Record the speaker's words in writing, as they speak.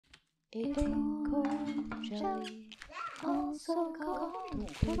Acorn Jelly, also called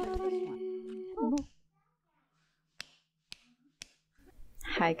Dotori Muk.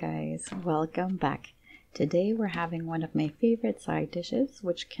 Hi guys, welcome back. Today we're having one of my favorite side dishes,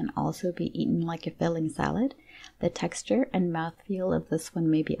 which can also be eaten like a filling salad. The texture and mouthfeel of this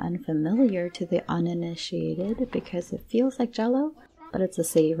one may be unfamiliar to the uninitiated because it feels like jello, but it's a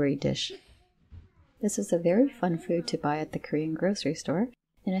savory dish. This is a very fun food to buy at the Korean grocery store,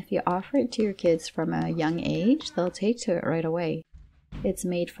 and if you offer it to your kids from a young age, they'll take to it right away. It's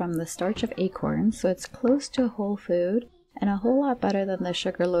made from the starch of acorns, so it's close to a whole food, and a whole lot better than the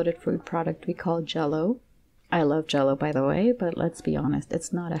sugar-loaded food product we call jello. I love jello, by the way, but let's be honest,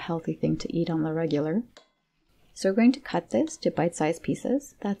 it's not a healthy thing to eat on the regular. So we're going to cut this to bite-sized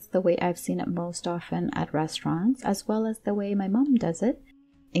pieces. That's the way I've seen it most often at restaurants, as well as the way my mom does it,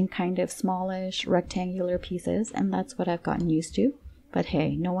 in kind of smallish, rectangular pieces, and that's what I've gotten used to. But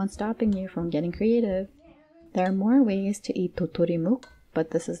hey, no one's stopping you from getting creative. There are more ways to eat Dotori Muk,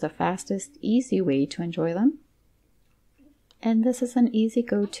 but this is the fastest, easy way to enjoy them. And this is an easy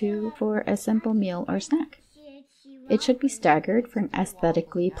go-to for a simple meal or snack. It should be staggered for an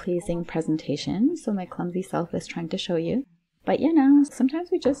aesthetically pleasing presentation, so my clumsy self is trying to show you. But you know, sometimes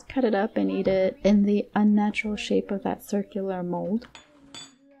we just cut it up and eat it in the unnatural shape of that circular mold.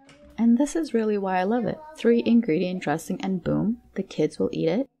 And this is really why I love it. 3-ingredient dressing and boom, the kids will eat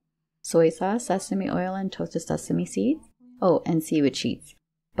it. Soy sauce, sesame oil, and toasted sesame seeds. Oh, and seaweed sheets.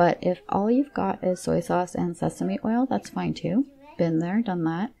 But if all you've got is soy sauce and sesame oil, that's fine too. Been there, done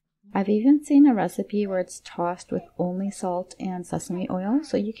that. I've even seen a recipe where it's tossed with only salt and sesame oil,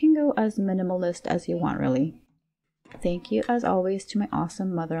 so you can go as minimalist as you want really. Thank you as always to my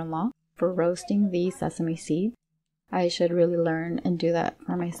awesome mother-in-law for roasting these sesame seeds. I should really learn and do that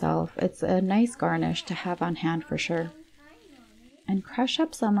for myself. It's a nice garnish to have on hand for sure. And crush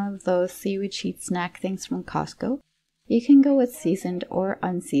up some of those seaweed sheet snack things from Costco. You can go with seasoned or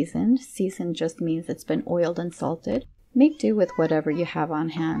unseasoned. Seasoned just means it's been oiled and salted. Make do with whatever you have on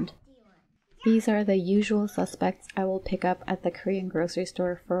hand. These are the usual suspects I will pick up at the Korean grocery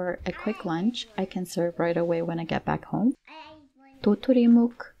store for a quick lunch I can serve right away when I get back home. Dotori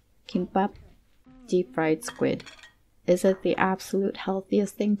Muk, kimbap, deep fried squid. Is it the absolute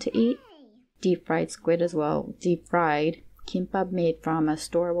healthiest thing to eat? Deep fried squid as well. Deep fried. Kimbap made from a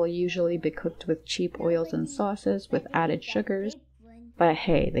store will usually be cooked with cheap oils and sauces with added sugars. But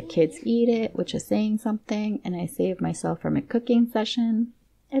hey, the kids eat it, which is saying something, and I save myself from a cooking session.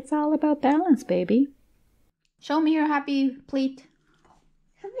 It's all about balance, baby. Show me your happy plate.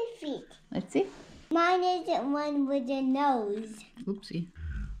 Happy feet. Let's see. Mine isn't one with a nose. Oopsie.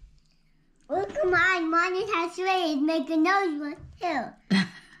 Oh, come on. Mine has rays. Make a nose one too.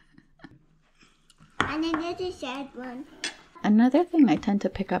 And then there's a sad one. Another thing I tend to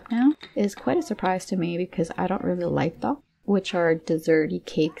pick up now is quite a surprise to me because I don't really like them, which are desserty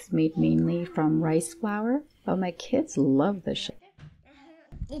cakes made mainly from rice flour. But my kids love this shit.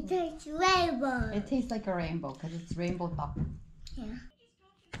 It tastes rainbow. It tastes like a rainbow because it's rainbow top. Yeah.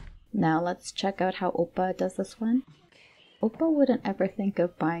 Now let's check out how Oppa does this one. Oppa wouldn't ever think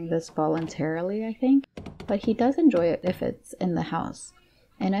of buying this voluntarily, I think, but he does enjoy it if it's in the house.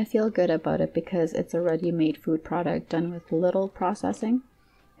 And I feel good about it because it's a ready-made food product done with little processing.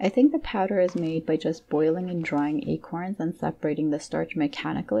 I think the powder is made by just boiling and drying acorns and separating the starch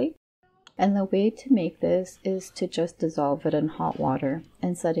mechanically. And the way to make this is to just dissolve it in hot water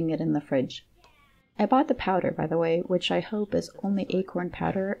and setting it in the fridge. I bought the powder, by the way, which I hope is only acorn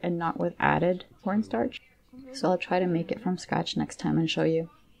powder and not with added cornstarch. So I'll try to make it from scratch next time and show you.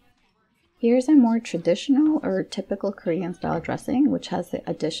 Here's a more traditional or typical Korean style dressing, which has the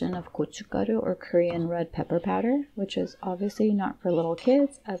addition of gochugaru or Korean red pepper powder, which is obviously not for little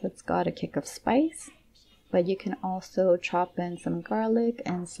kids as it's got a kick of spice. But you can also chop in some garlic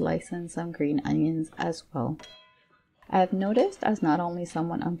and slice in some green onions as well. I've noticed, as not only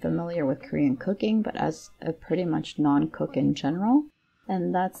someone unfamiliar with Korean cooking, but as a pretty much non-cook in general,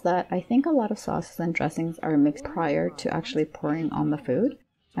 and that's that I think a lot of sauces and dressings are mixed prior to actually pouring on the food.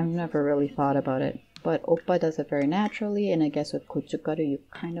 I've never really thought about it, but Oppa does it very naturally, and I guess with gochugaru you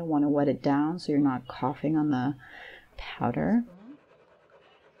kind of want to wet it down so you're not coughing on the powder.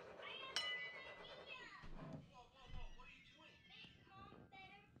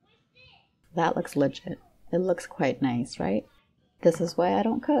 That looks legit. It looks quite nice, right? This is why I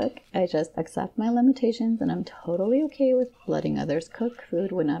don't cook. I just accept my limitations and I'm totally okay with letting others cook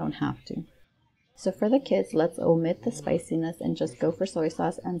food when I don't have to. So for the kids, let's omit the spiciness and just go for soy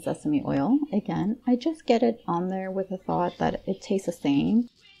sauce and sesame oil. Again, I just get it on there with the thought that it tastes the same.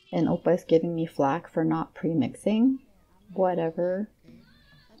 And Oppa is giving me flack for not pre-mixing. Whatever.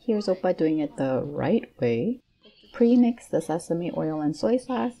 Here's Oppa doing it the right way. Pre-mix the sesame oil and soy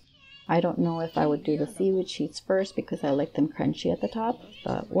sauce. I don't know if I would do the seaweed sheets first because I like them crunchy at the top,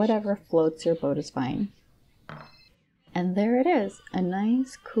 but whatever floats your boat is fine. And there it is, a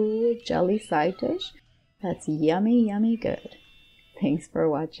nice, cool jelly side dish that's yummy, yummy good. Thanks for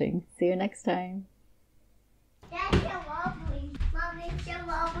watching. See you next time. That's so lovely. Mommy, it's so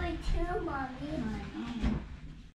lovely too, Mommy.